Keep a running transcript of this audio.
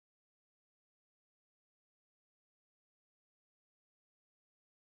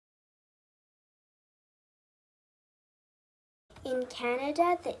In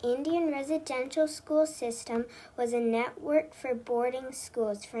Canada, the Indian residential school system was a network for boarding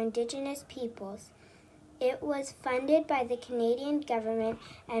schools for Indigenous peoples. It was funded by the Canadian government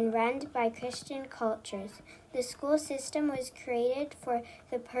and run by Christian cultures. The school system was created for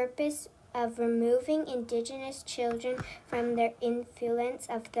the purpose of removing Indigenous children from their influence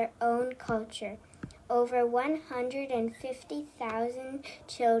of their own culture. Over 150,000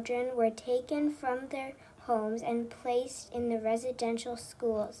 children were taken from their homes and placed in the residential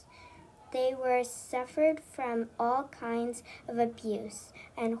schools. They were suffered from all kinds of abuse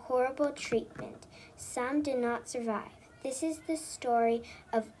and horrible treatment. Some did not survive. This is the story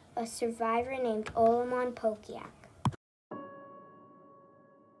of a survivor named Margaret Pokiak.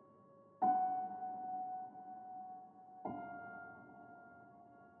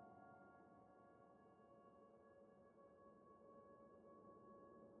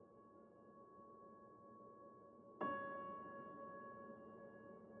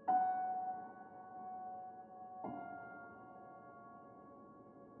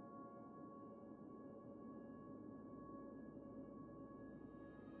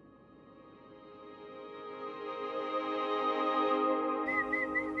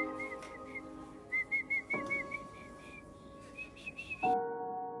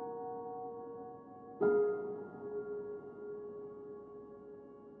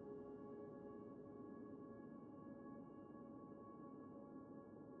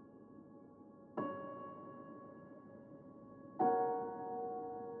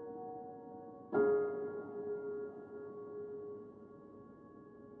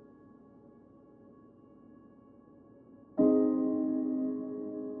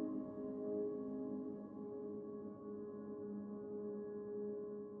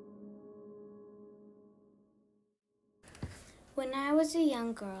 When I was a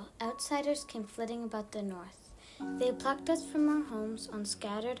young girl, outsiders came flitting about the north. They plucked us from our homes on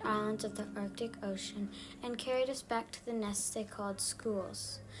scattered islands of the Arctic Ocean and carried us back to the nests they called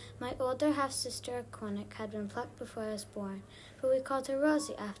schools. My older half-sister, Aquinik, had been plucked before I was born, but we called her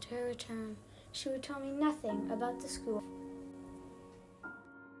Rosie after her return. She would tell me nothing about the school.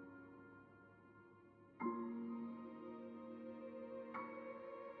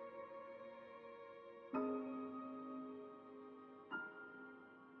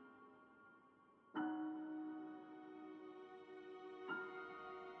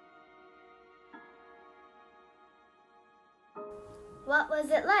 What was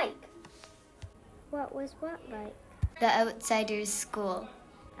it like? What was what like? The outsider's school.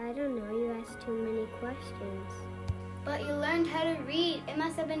 I don't know, you asked too many questions. But you learned how to read. It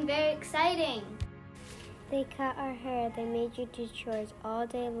must have been very exciting. They cut our hair, they made you do chores all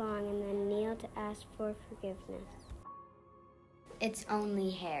day long and then kneel to ask for forgiveness. It's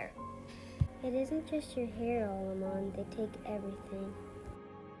only hair. It isn't just your hair, Olamon. They take everything.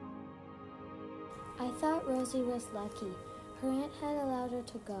 I thought Rosie was lucky. Her aunt had allowed her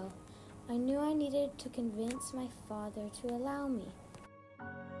to go. I knew I needed to convince my father to allow me.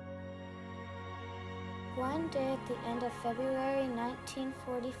 One day at the end of February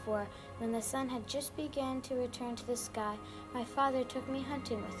 1944, when the sun had just begun to return to the sky, my father took me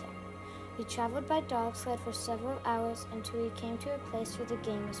hunting with him. We traveled by dog sled for several hours until we came to a place where the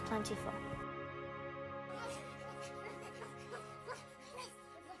game was plentiful.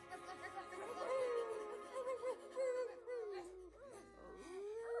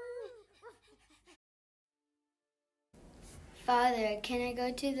 Father, can I go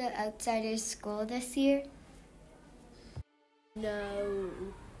to the outsider's school this year? No.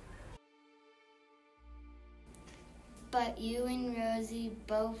 But you and Rosie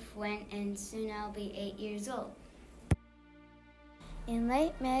both went and soon I'll be 8 years old. In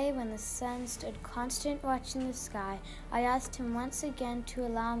late May, when the sun stood constant watching the sky, I asked him once again to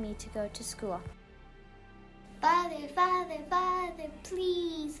allow me to go to school. Father, Father, Father,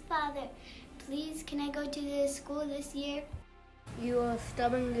 please, Father, please, can I go to the school this year? You are a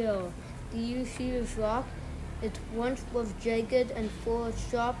stubborn girl. Do you see this rock? It once was jagged and full of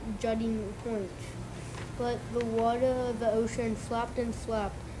sharp, jutting points. But the water of the ocean slapped and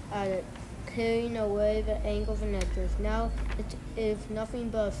slapped at it, carrying away the angles and edges. Now it is nothing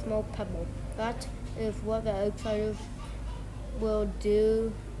but a small pebble. That is what the outsiders will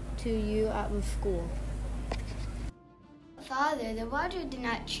do to you at the school. Father, the water did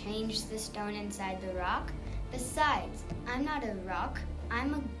not change the stone inside the rock. Besides, I'm not a rock,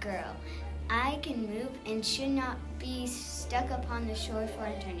 I'm a girl. I can move and should not be stuck upon the shore for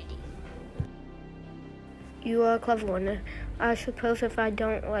eternity. You are a clever one. I suppose if I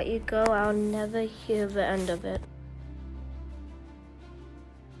don't let you go, I'll never hear the end of it.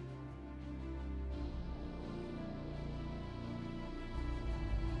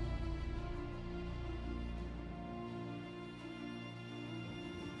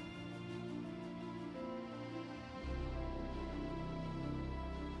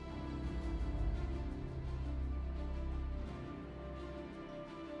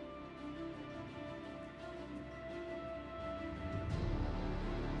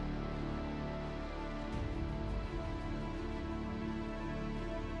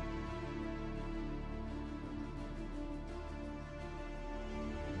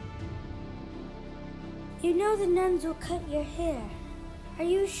 You know the nuns will cut your hair. Are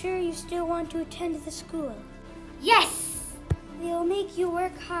you sure you still want to attend the school? Yes! They'll make you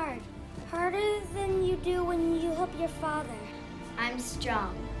work hard. Harder than you do when you help your father. I'm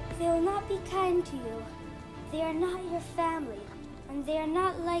strong. They will not be kind to you. They are not your family, and they are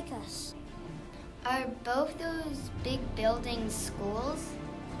not like us. Are both those big buildings schools?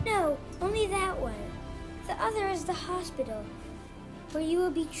 No, only that one. The other is the hospital, where you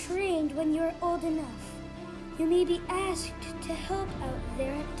will be trained when you're old enough. You may be asked to help out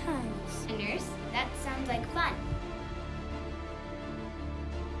there at times. A nurse? That sounds like fun.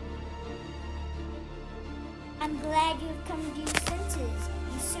 I'm glad you've come to your senses.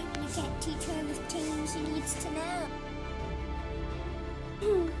 You certainly can't teach her the things she needs to know.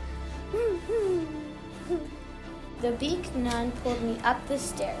 The beak nun pulled me up the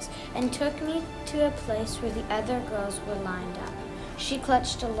stairs and took me to a place where the other girls were lined up. She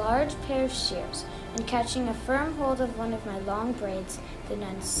clutched a large pair of shears, and catching a firm hold of one of my long braids, the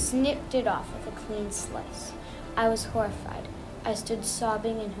nun snipped it off with a clean slice. I was horrified. I stood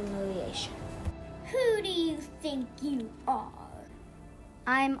sobbing in humiliation. Who do you think you are?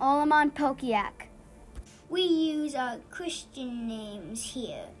 I'm Margaret Pokiak. We use our Christian names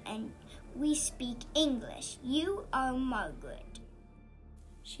here, and we speak English. You are Margaret.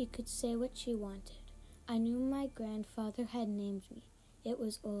 She could say what she wanted. I knew my grandfather had named me. It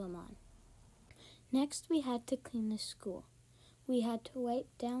was Olaman. Next, we had to clean the school. We had to wipe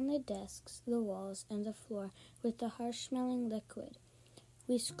down the desks, the walls, and the floor with the harsh-smelling liquid.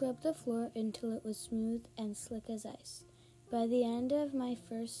 We scrubbed the floor until it was smooth and slick as ice. By the end of my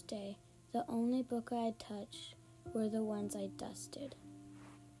first day, the only book I'd touched were the ones I dusted.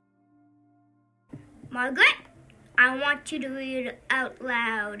 Margaret, I want you to read out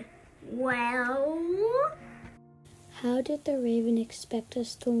loud. Well? How did the raven expect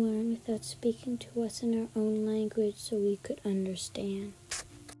us to learn without speaking to us in our own language so we could understand?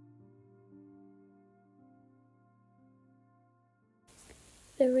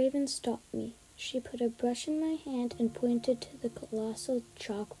 The raven stopped me. She put a brush in my hand and pointed to the colossal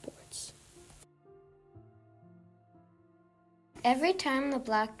chalkboards. Every time the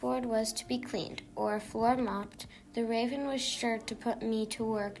blackboard was to be cleaned or a floor mopped, the raven was sure to put me to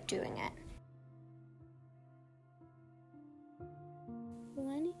work doing it.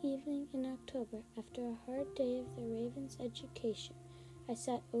 One evening in October, after a hard day of the raven's education, I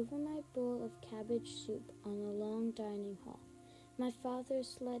sat over my bowl of cabbage soup on the long dining hall. My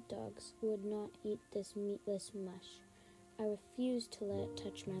father's sled dogs would not eat this meatless mush. I refused to let it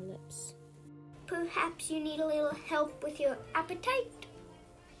touch my lips. Perhaps you need a little help with your appetite?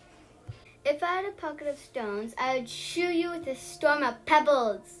 If I had a pocket of stones, I would shoot you with a storm of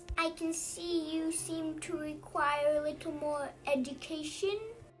pebbles. I can see you seem to require a little more education.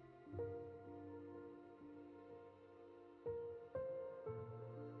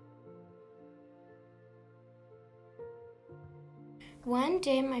 One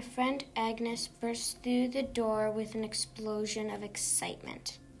day, my friend Agnes burst through the door with an explosion of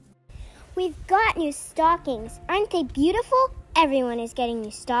excitement. We've got new stockings. Aren't they beautiful? Everyone is getting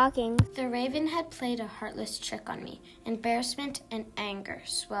new stockings. The raven had played a heartless trick on me. Embarrassment and anger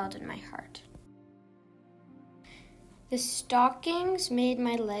swelled in my heart. The stockings made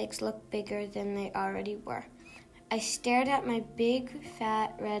my legs look bigger than they already were. I stared at my big,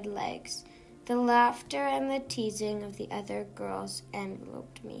 fat, red legs. The laughter and the teasing of the other girls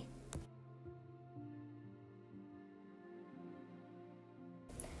enveloped me.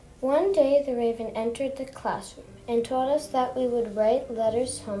 One day, the raven entered the classroom and told us that we would write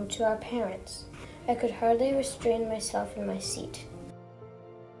letters home to our parents. I could hardly restrain myself in my seat.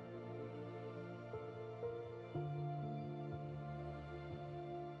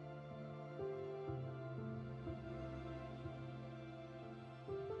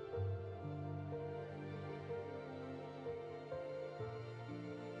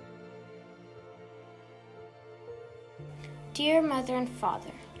 Dear Mother and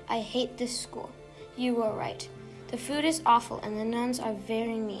Father, I hate this school. You were right. The food is awful and the nuns are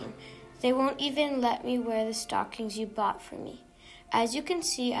very mean. They won't even let me wear the stockings you bought for me. As you can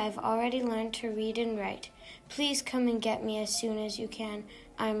see, I've already learned to read and write. Please come and get me as soon as you can.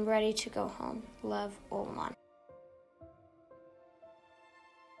 I'm ready to go home. Love, Olman.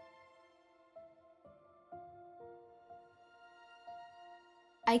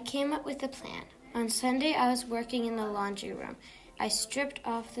 I came up with a plan. On Sunday, I was working in the laundry room. I stripped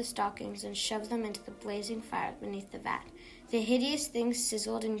off the stockings and shoved them into the blazing fire beneath the vat. The hideous things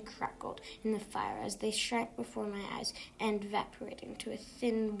sizzled and crackled in the fire as they shrank before my eyes and evaporated into a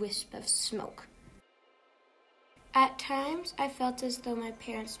thin wisp of smoke. At times, I felt as though my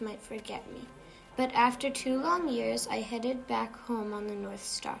parents might forget me. But after 2 long years, I headed back home on the North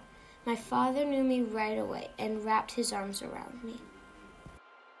Star. My father knew me right away and wrapped his arms around me.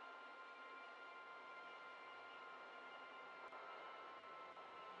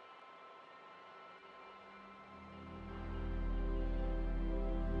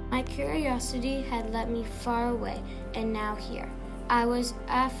 My curiosity had led me far away, and now here. I was,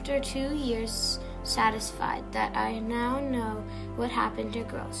 after 2 years, satisfied that I now know what happened to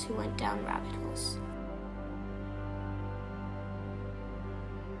girls who went down rabbit holes.